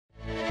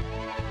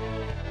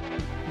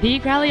The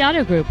Crowley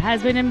Auto Group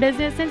has been in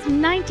business since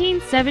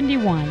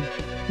 1971.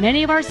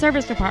 Many of our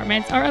service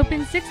departments are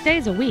open 6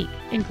 days a week,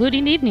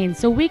 including evenings,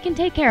 so we can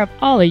take care of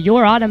all of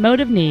your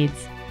automotive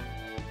needs.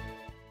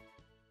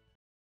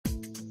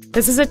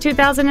 This is a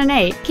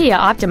 2008 Kia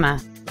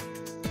Optima.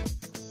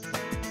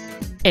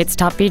 Its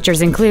top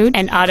features include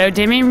an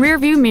auto-dimming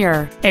rear-view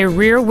mirror, a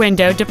rear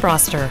window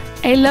defroster,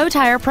 a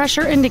low-tire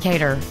pressure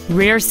indicator,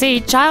 rear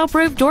seat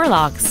child-proof door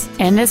locks,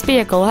 and this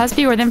vehicle has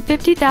fewer than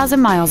 50,000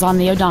 miles on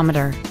the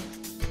odometer.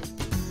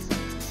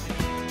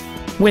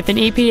 With an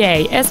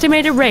EPA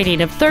estimated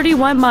rating of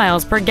 31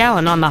 miles per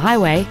gallon on the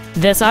highway,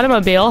 this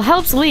automobile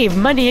helps leave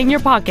money in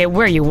your pocket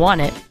where you want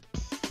it.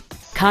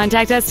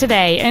 Contact us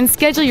today and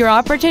schedule your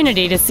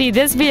opportunity to see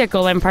this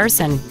vehicle in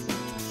person.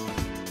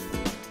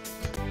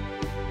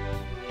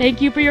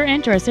 Thank you for your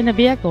interest in the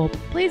vehicle.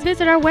 Please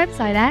visit our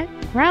website at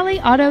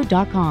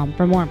crowleyauto.com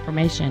for more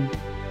information.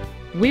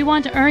 We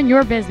want to earn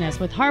your business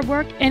with hard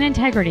work and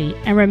integrity.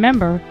 And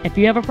remember, if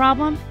you have a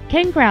problem,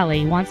 Ken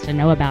Crowley wants to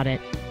know about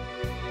it.